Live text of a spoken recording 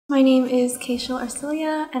My name is Cassiel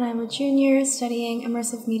Arcilla, and I'm a junior studying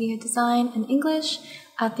immersive media design and English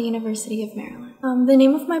at the University of Maryland. The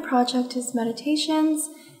name of my project is Meditations.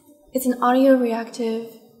 It's an audio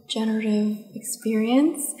reactive generative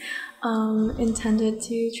experience intended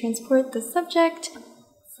to transport the subject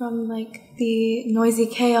from the noisy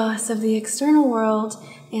chaos of the external world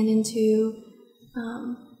and into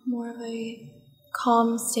more of a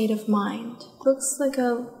calm state of mind. It looks like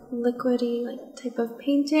a liquidy type of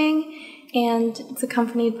painting, and it's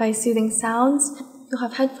accompanied by soothing sounds. You'll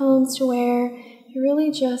have headphones to wear. You're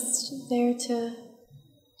really just there to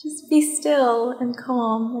just be still and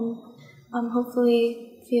calm and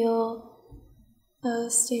hopefully feel a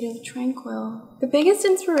state of tranquil. The biggest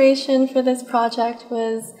inspiration for this project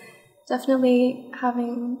was definitely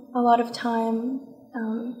having a lot of time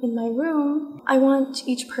in my room. I want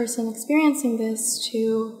each person experiencing this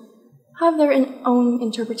to have their own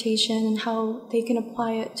interpretation and how they can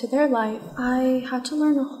apply it to their life. I had to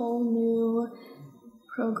learn a whole new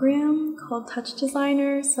program called Touch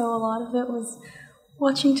Designer, so a lot of it was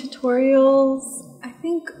watching tutorials. I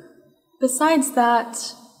think besides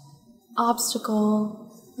that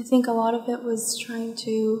obstacle, I think a lot of it was trying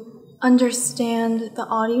to understand the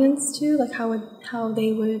audience too, how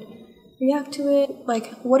they would react to it.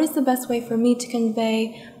 What is the best way for me to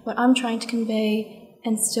convey what I'm trying to convey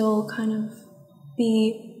and still kind of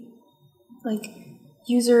be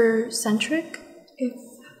user-centric? If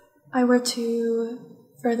I were to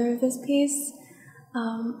further this piece,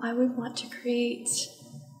 I would want to create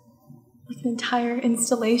an entire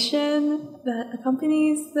installation that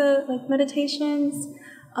accompanies the meditations.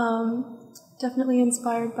 Definitely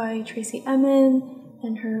inspired by Tracy Emin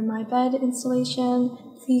and her My Bed installation.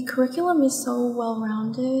 The curriculum is so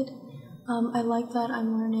well-rounded. I like that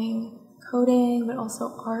I'm learning coding, but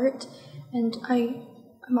also art, and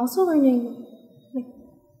I'm also learning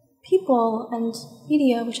people and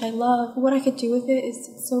media, which I love. What I could do with it is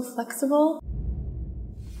so flexible.